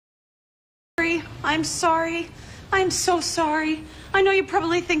I'm sorry. I'm so sorry. I know you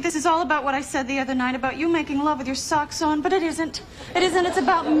probably think this is all about what I said the other night about you making love with your socks on, but it isn't. It isn't. It's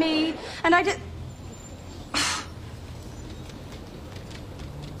about me. And I did...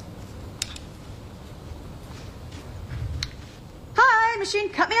 Hi, machine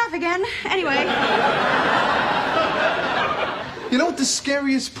cut me off again. Anyway. You know what the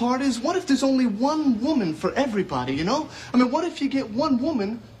scariest part is? What if there's only one woman for everybody, you know? I mean, what if you get one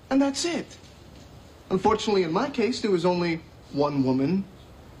woman and that's it? Unfortunately, in my case, there was only one woman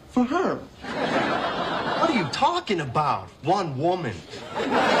for her. What are you talking about? One woman?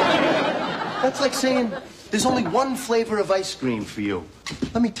 That's like saying there's only one flavor of ice cream for you.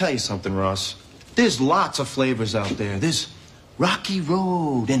 Let me tell you something, Ross. There's lots of flavors out there. There's Rocky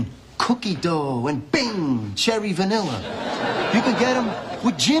Road and cookie dough and Bing, cherry vanilla. You can get them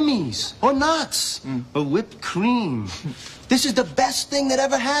with Jimmy's or nuts or whipped cream. This is the best thing that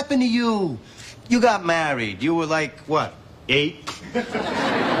ever happened to you. You got married. You were like, what, 8?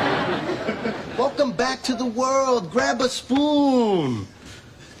 Welcome back to the world. Grab a spoon.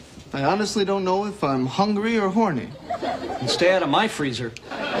 I honestly don't know if I'm hungry or horny. And stay out of my freezer.